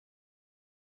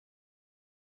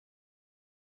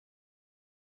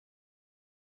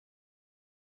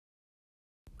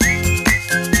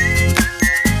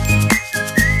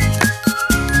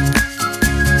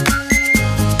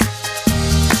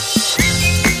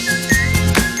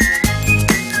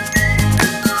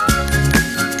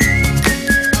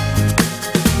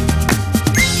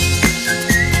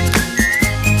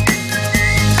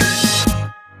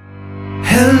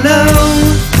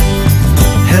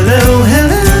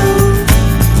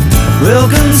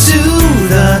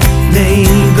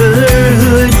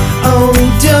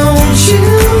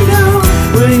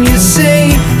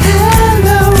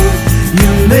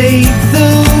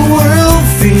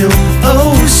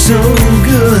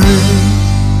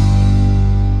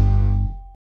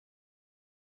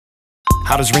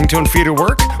How does Ringtone Feeder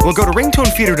work? Well, go to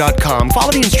ringtonefeeder.com,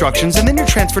 follow the instructions, and then you're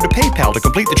transferred to PayPal to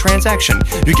complete the transaction.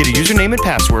 You get a username and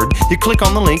password, you click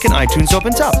on the link, and iTunes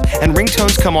opens up, and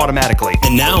ringtones come automatically.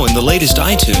 And now in the latest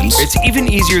iTunes, it's even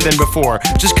easier than before.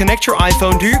 Just connect your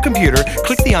iPhone to your computer,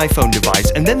 click the iPhone device,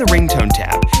 and then the Ringtone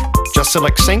tab. Just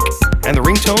select Sync, and the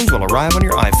ringtones will arrive on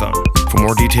your iPhone. For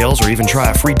more details or even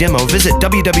try a free demo, visit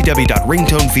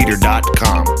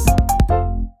www.ringtonefeeder.com.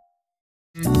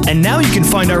 And now you can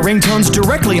find our ringtones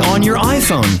directly on your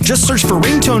iPhone. Just search for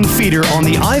Ringtone Feeder on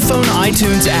the iPhone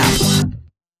iTunes app.